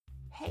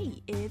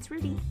Hey, it's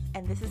Rudy,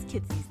 and this is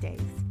Kids These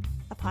Days,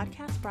 a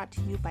podcast brought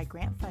to you by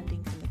grant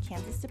funding from the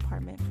Kansas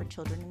Department for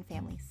Children and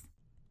Families.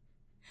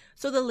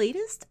 So the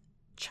latest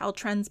Child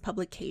Trends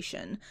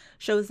publication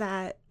shows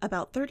that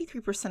about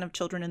 33% of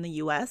children in the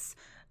U.S.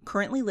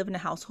 currently live in a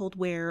household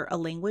where a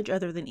language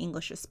other than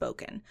English is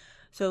spoken.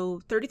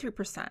 So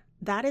 33%,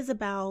 that is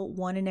about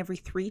 1 in every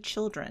 3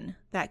 children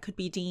that could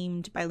be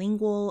deemed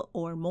bilingual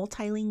or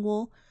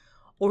multilingual,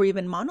 or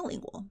even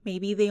monolingual.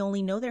 Maybe they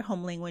only know their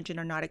home language and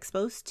are not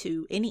exposed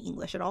to any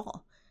English at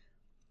all.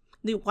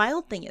 The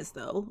wild thing is,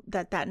 though,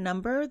 that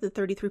number, the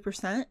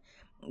 33%,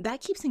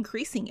 that keeps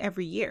increasing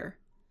every year.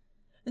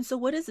 And so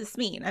what does this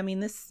mean? I mean,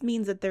 this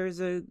means that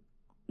there's a,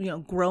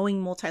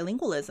 growing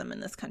multilingualism in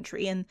this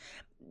country. And,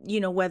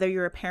 whether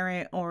you're a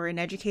parent or an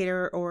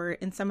educator or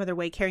in some other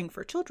way caring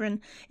for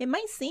children, it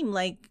might seem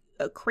like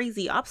a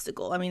crazy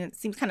obstacle. I mean, it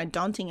seems kind of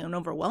daunting and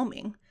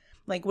overwhelming.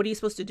 Like, what are you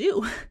supposed to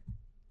do?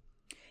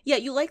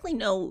 Yet you likely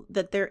know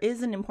that there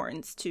is an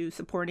importance to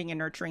supporting and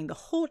nurturing the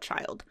whole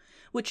child,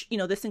 which,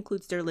 this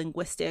includes their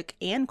linguistic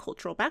and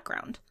cultural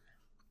background.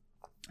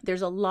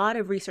 There's a lot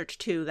of research,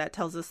 too, that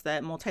tells us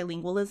that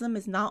multilingualism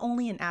is not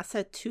only an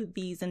asset to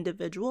these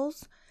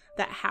individuals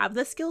that have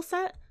the skill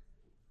set,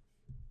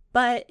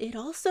 but it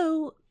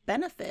also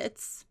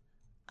benefits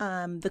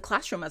the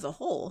classroom as a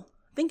whole.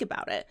 Think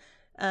about it.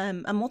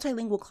 A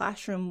multilingual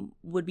classroom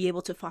would be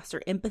able to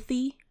foster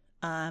empathy.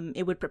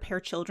 It would prepare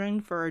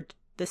children for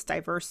this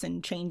diverse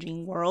and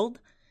changing world.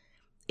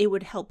 It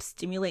would help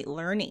stimulate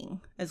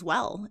learning as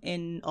well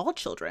in all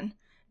children,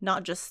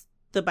 not just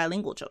the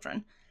bilingual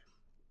children.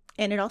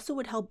 And it also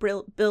would help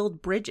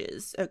build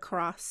bridges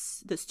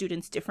across the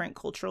students' different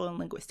cultural and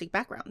linguistic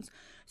backgrounds.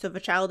 So if a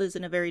child is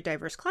in a very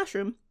diverse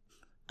classroom,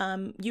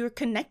 you're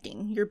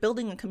connecting, you're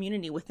building a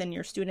community within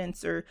your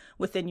students or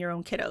within your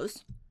own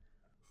kiddos.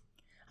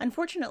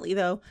 Unfortunately,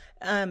 though,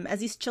 as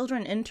these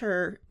children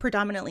enter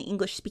predominantly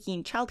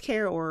English-speaking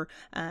childcare or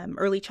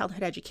early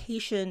childhood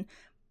education,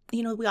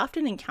 we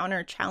often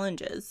encounter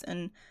challenges.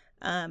 And,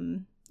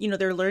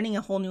 they're learning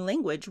a whole new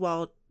language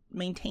while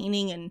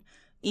maintaining and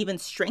even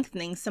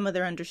strengthening some of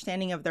their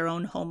understanding of their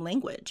own home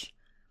language.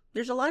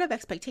 There's a lot of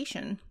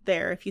expectation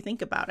there if you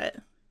think about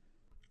it.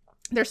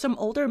 There's some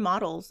older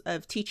models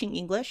of teaching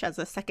English as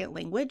a second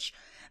language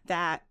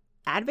that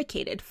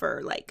advocated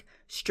for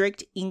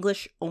strict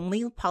English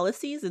only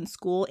policies in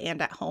school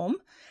and at home.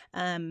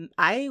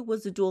 I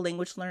was a dual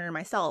language learner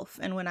myself.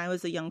 And when I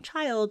was a young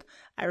child,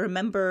 I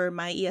remember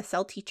my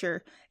ESL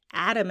teacher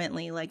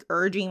adamantly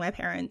urging my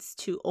parents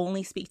to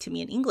only speak to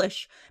me in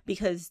English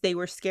because they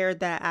were scared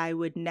that I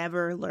would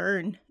never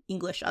learn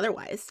English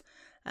otherwise.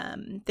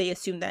 They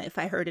assumed that if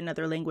I heard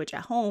another language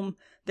at home,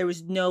 there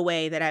was no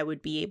way that I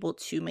would be able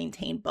to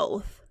maintain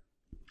both.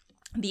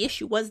 The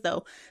issue was,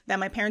 though, that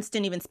my parents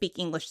didn't even speak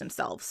English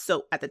themselves.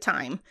 So at the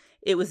time,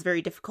 it was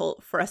very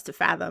difficult for us to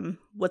fathom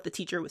what the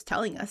teacher was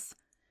telling us.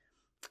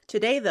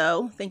 Today,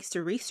 though, thanks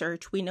to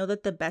research, we know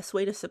that the best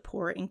way to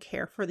support and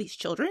care for these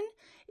children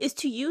is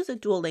to use a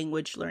dual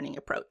language learning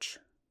approach.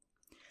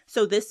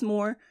 So this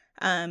more,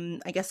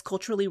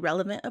 culturally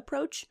relevant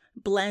approach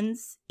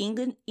blends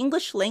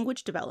English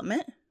language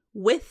development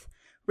with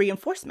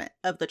reinforcement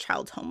of the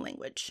child's home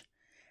language.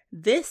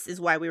 This is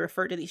why we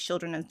refer to these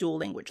children as dual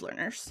language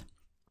learners.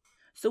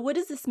 So what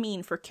does this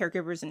mean for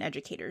caregivers and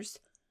educators?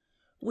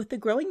 With the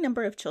growing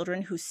number of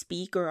children who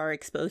speak or are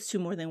exposed to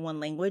more than one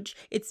language,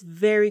 it's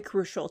very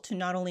crucial to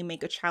not only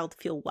make a child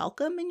feel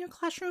welcome in your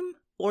classroom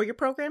or your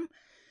program,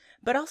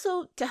 but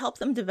also to help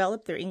them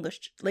develop their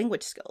English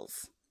language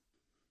skills.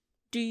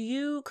 Do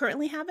you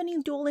currently have any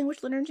dual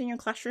language learners in your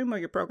classroom or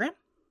your program?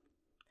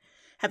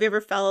 Have you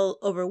ever felt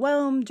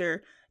overwhelmed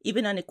or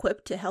even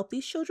unequipped to help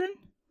these children?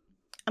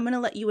 I'm going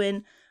to let you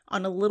in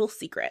on a little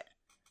secret.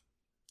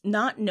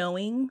 Not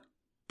knowing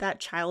that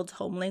child's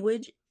home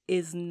language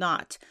is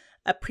not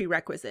a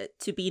prerequisite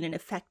to being an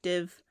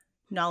effective,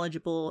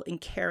 knowledgeable, and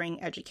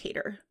caring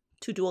educator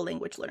to dual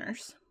language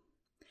learners.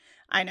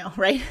 I know,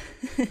 right?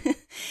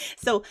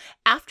 So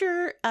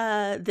after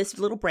this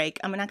little break,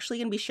 I'm actually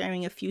going to be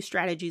sharing a few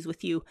strategies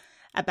with you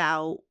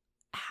about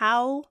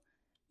how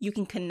you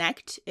can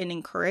connect and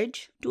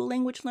encourage dual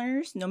language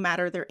learners no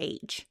matter their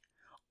age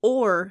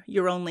or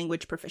your own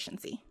language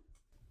proficiency.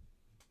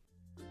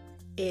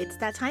 It's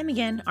that time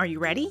again. Are you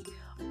ready?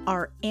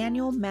 Our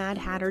annual Mad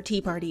Hatter Tea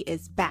Party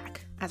is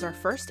back as our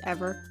first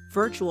ever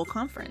virtual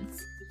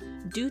conference.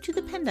 Due to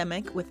the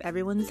pandemic, with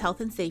everyone's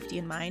health and safety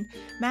in mind,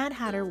 Mad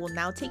Hatter will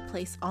now take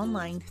place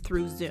online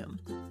through Zoom.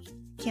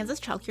 Kansas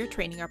Child Care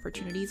Training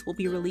Opportunities will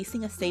be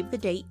releasing a save the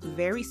date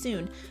very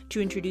soon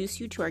to introduce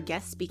you to our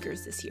guest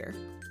speakers this year.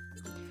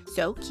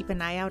 So keep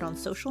an eye out on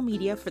social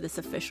media for this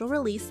official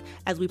release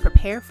as we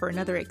prepare for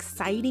another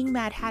exciting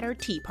Mad Hatter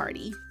Tea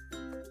Party.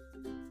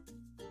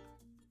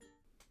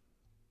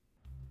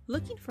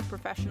 Looking for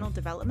professional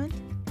development?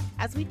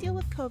 As we deal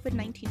with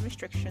COVID-19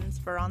 restrictions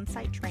for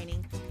on-site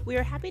training, we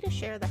are happy to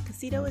share that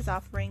Casito is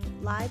offering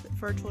live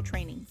virtual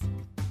trainings.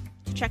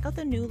 To check out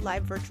the new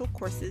live virtual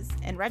courses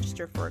and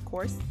register for a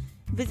course,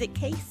 visit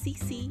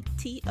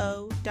kccto.org,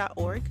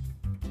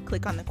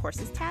 click on the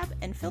Courses tab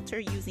and filter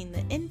using the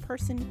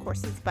In-Person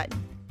Courses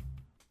button.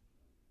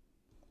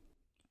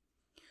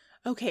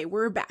 Okay,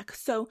 we're back.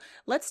 So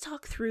let's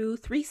talk through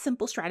 3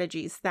 simple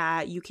strategies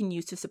that you can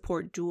use to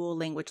support dual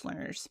language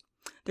learners.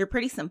 They're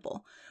pretty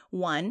simple.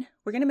 1,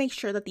 we're going to make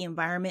sure that the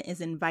environment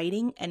is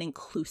inviting and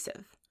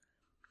inclusive.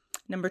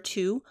 Number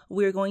 2,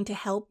 we're going to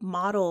help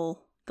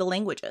model the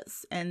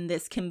languages, and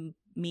this can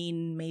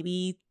mean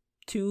maybe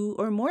 2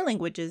 or more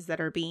languages that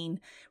are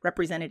being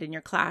represented in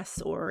your class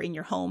or in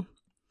your home.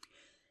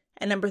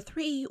 And number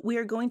 3, we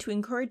are going to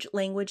encourage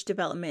language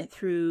development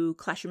through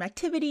classroom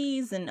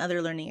activities and other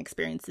learning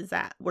experiences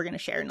that we're going to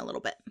share in a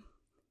little bit.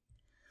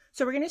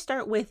 So we're going to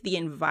start with the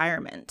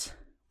environment.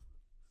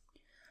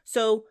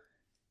 So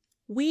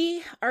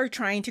we are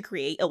trying to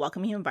create a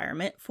welcoming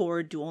environment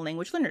for dual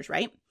language learners,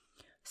 right?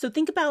 So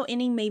think about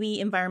any maybe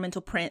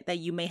environmental print that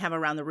you may have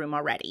around the room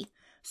already.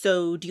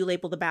 So do you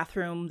label the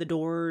bathroom, the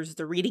doors,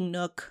 the reading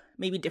nook,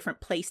 maybe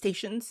different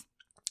playstations?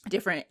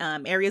 Different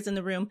areas in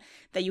the room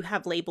that you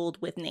have labeled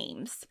with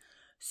names.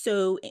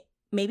 So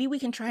maybe we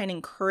can try and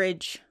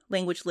encourage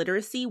language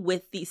literacy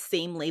with these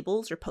same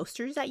labels or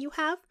posters that you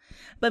have,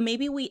 but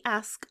maybe we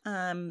ask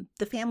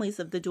the families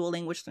of the dual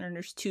language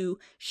learners to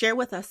share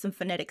with us some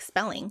phonetic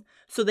spelling,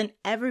 so then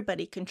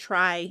everybody can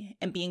try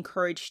and be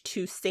encouraged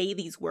to say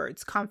these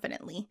words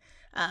confidently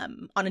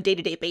on a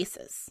day-to-day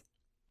basis.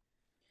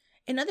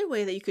 Another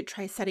way that you could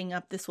try setting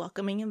up this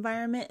welcoming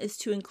environment is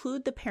to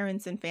include the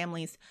parents and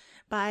families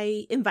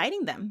by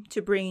inviting them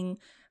to bring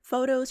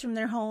photos from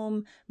their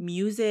home,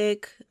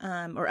 music,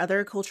 or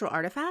other cultural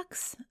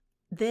artifacts.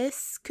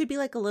 This could be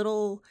like a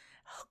little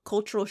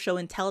cultural show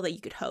and tell that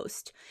you could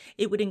host.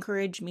 It would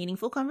encourage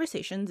meaningful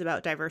conversations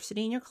about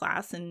diversity in your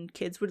class, and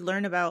kids would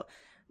learn about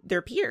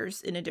their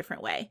peers in a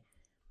different way.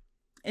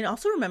 And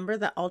also remember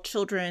that all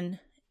children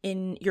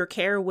in your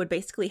care would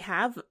basically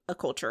have a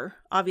culture,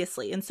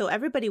 obviously. And so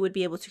everybody would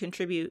be able to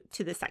contribute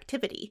to this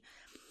activity.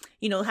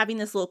 You know, having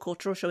this little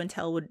cultural show and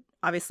tell would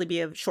obviously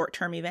be a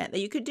short-term event that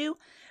you could do.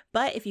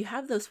 But if you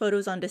have those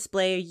photos on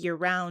display year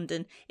round,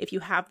 and if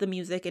you have the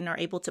music and are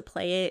able to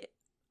play it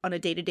on a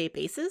day-to-day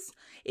basis,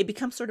 it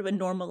becomes sort of a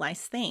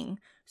normalized thing.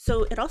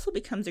 So it also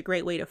becomes a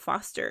great way to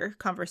foster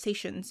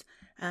conversations,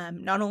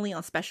 not only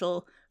on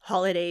special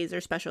holidays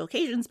or special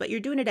occasions, but you're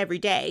doing it every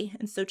day.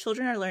 And so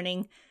children are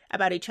learning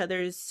about each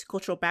other's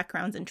cultural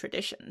backgrounds and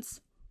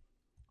traditions.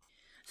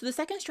 So the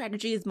second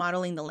strategy is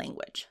modeling the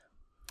language.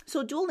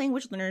 So dual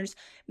language learners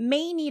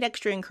may need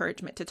extra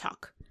encouragement to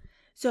talk.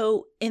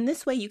 So in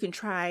this way, you can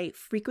try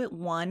frequent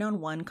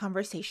one-on-one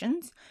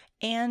conversations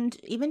and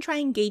even try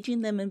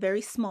engaging them in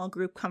very small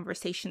group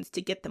conversations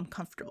to get them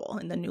comfortable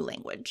in the new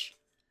language.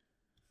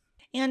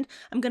 And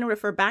I'm going to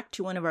refer back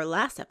to one of our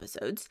last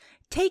episodes.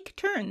 Take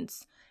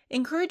turns.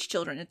 Encourage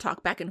children to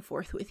talk back and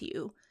forth with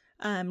you.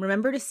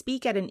 Remember to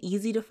speak at an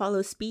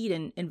easy-to-follow speed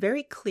and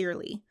very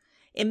clearly.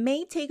 It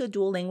may take a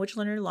dual language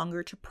learner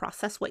longer to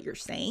process what you're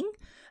saying.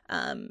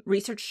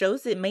 Research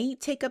shows it may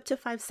take up to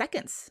 5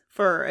 seconds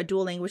for a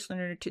dual language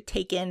learner to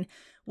take in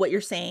what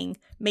you're saying,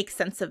 make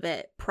sense of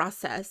it,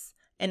 process,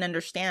 and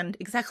understand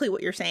exactly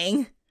what you're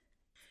saying.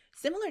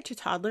 Similar to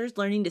toddlers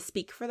learning to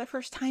speak for the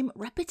first time,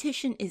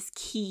 repetition is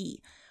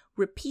key.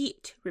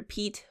 Repeat,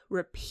 repeat,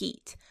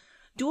 repeat.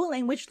 Dual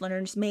language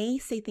learners may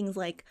say things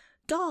like,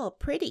 "Doll,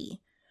 pretty,"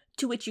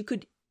 to which you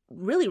could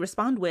really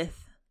respond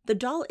with, "The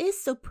doll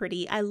is so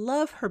pretty. I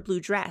love her blue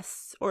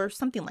dress," or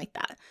something like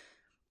that.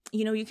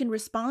 You know, you can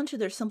respond to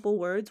their simple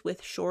words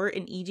with short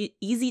and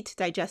easy to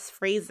digest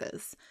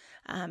phrases.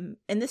 And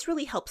this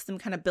really helps them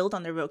kind of build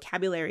on their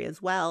vocabulary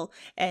as well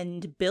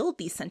and build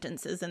these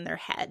sentences in their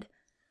head.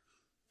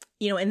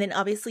 You know, and then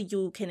obviously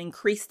you can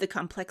increase the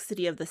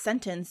complexity of the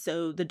sentence.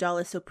 So the doll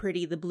is so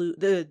pretty,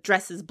 the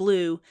dress is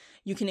blue.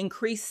 You can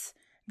increase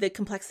the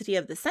complexity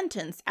of the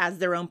sentence as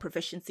their own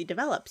proficiency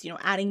develops, you know,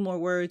 adding more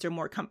words or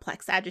more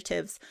complex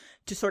adjectives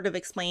to sort of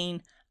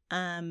explain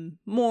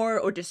more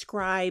or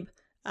describe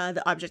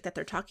the object that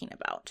they're talking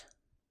about.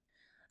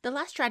 The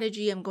last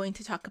strategy I'm going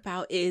to talk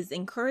about is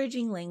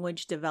encouraging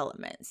language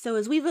development. So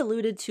as we've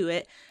alluded to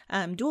it,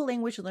 dual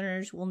language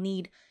learners will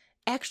need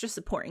extra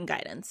support and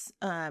guidance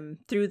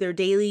through their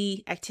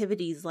daily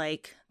activities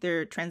like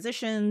their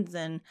transitions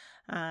and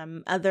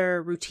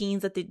other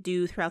routines that they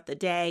do throughout the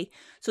day.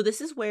 So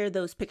this is where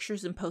those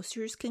pictures and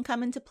posters can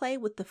come into play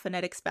with the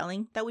phonetic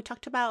spelling that we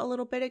talked about a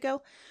little bit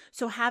ago.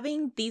 So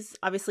having these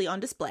obviously on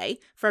display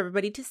for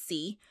everybody to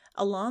see,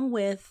 along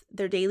with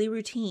their daily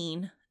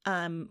routine,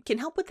 can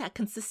help with that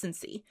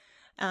consistency.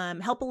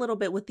 Help a little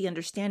bit with the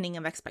understanding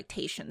of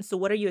expectations. So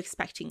what are you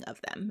expecting of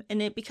them?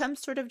 And it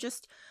becomes sort of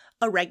just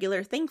a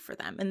regular thing for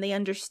them, and they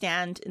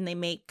understand and they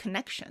make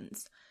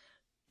connections.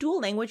 Dual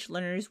language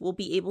learners will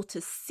be able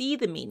to see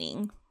the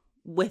meaning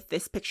with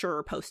this picture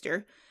or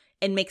poster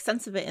and make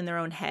sense of it in their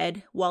own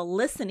head while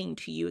listening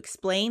to you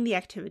explain the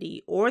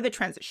activity or the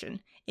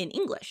transition in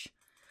English.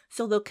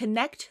 So they'll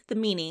connect the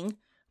meaning,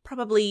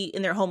 probably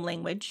in their home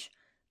language,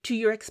 to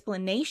your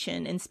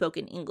explanation in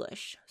spoken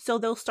English. So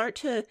they'll start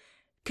to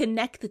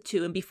connect the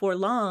two, and before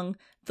long,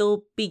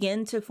 they'll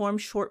begin to form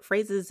short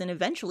phrases and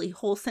eventually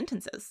whole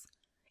sentences.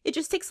 It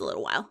just takes a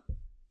little while.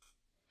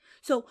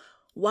 So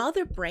while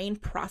their brain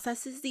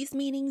processes these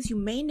meanings, you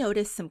may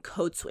notice some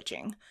code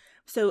switching.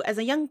 So as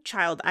a young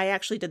child, I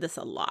actually did this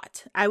a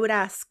lot. I would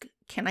ask,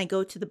 can I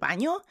go to the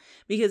baño?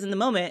 Because in the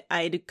moment,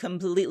 I'd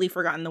completely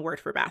forgotten the word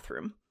for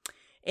bathroom.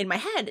 In my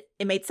head,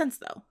 it made sense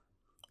though.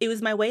 It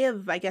was my way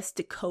of, I guess,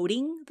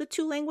 decoding the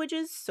two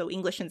languages, so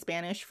English and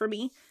Spanish for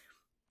me.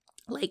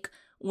 Like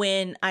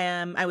when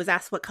I was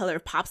asked what color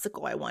of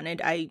popsicle I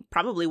wanted, I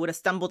probably would have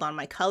stumbled on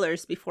my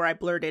colors before I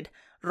blurted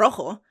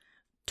rojo,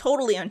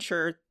 totally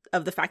unsure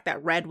of the fact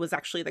that red was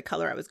actually the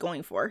color I was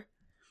going for.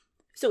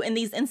 So in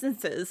these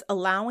instances,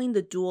 allowing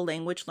the dual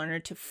language learner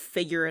to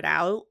figure it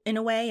out in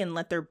a way and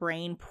let their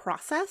brain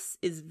process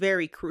is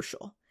very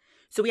crucial.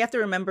 So we have to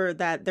remember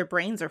that their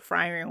brains are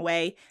firing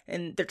away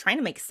and they're trying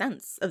to make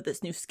sense of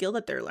this new skill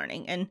that they're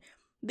learning, and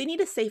they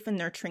need a safe and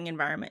nurturing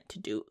environment to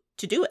do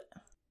it.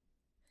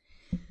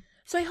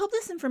 So I hope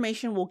this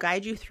information will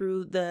guide you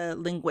through the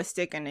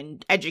linguistic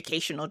and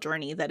educational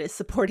journey that is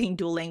supporting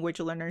dual language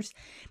learners.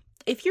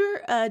 If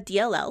you're a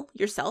DLL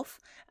yourself,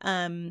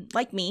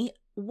 like me,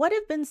 what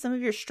have been some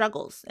of your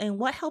struggles and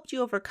what helped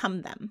you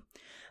overcome them?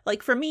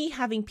 Like for me,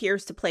 having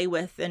peers to play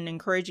with and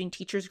encouraging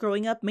teachers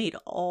growing up made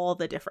all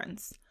the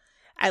difference.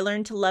 I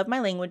learned to love my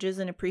languages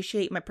and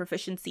appreciate my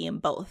proficiency in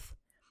both.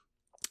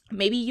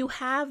 Maybe you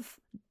have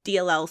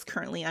DLLs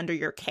currently under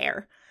your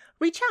care.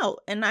 Reach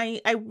out, and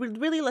I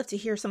would really love to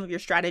hear some of your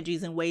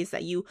strategies and ways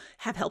that you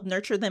have helped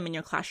nurture them in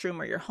your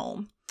classroom or your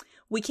home.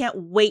 We can't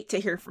wait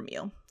to hear from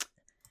you.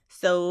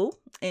 So,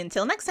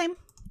 until next time.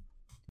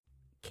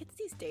 Kids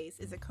These Days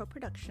is a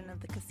co-production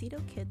of the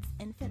Casito Kids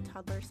Infant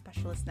Toddler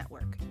Specialist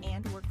Network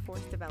and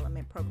Workforce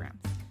Development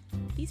Programs.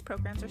 These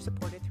programs are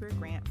supported through a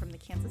grant from the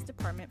Kansas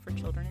Department for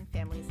Children and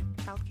Families,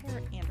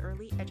 Childcare, and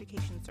Early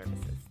Education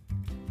Services.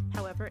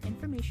 However,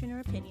 information or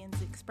opinions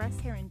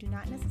expressed herein do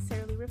not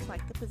necessarily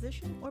reflect the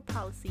position or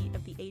policy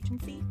of the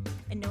agency,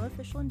 and no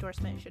official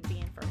endorsement should be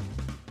inferred.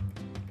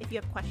 If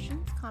you have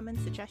questions,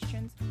 comments,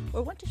 suggestions,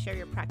 or want to share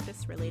your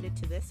practice related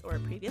to this or a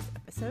previous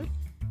episode,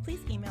 please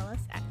email us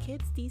at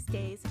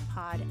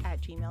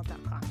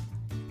kidsthesedayspod@gmail.com.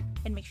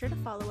 And make sure to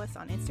follow us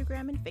on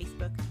Instagram and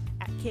Facebook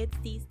at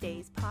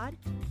kidsthesedayspod,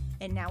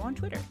 and now on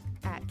Twitter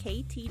at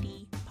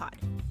KTDpod.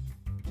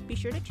 Be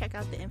sure to check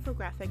out the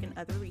infographic and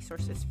other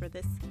resources for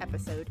this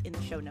episode in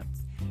the show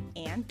notes.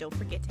 And don't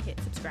forget to hit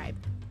subscribe.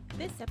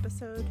 This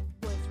episode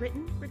was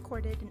written,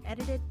 recorded, and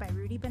edited by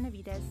Rudy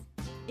Benavides.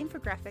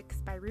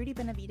 Infographics by Rudy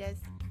Benavides.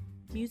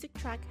 Music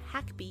track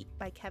Hack Beat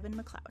by Kevin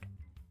MacLeod.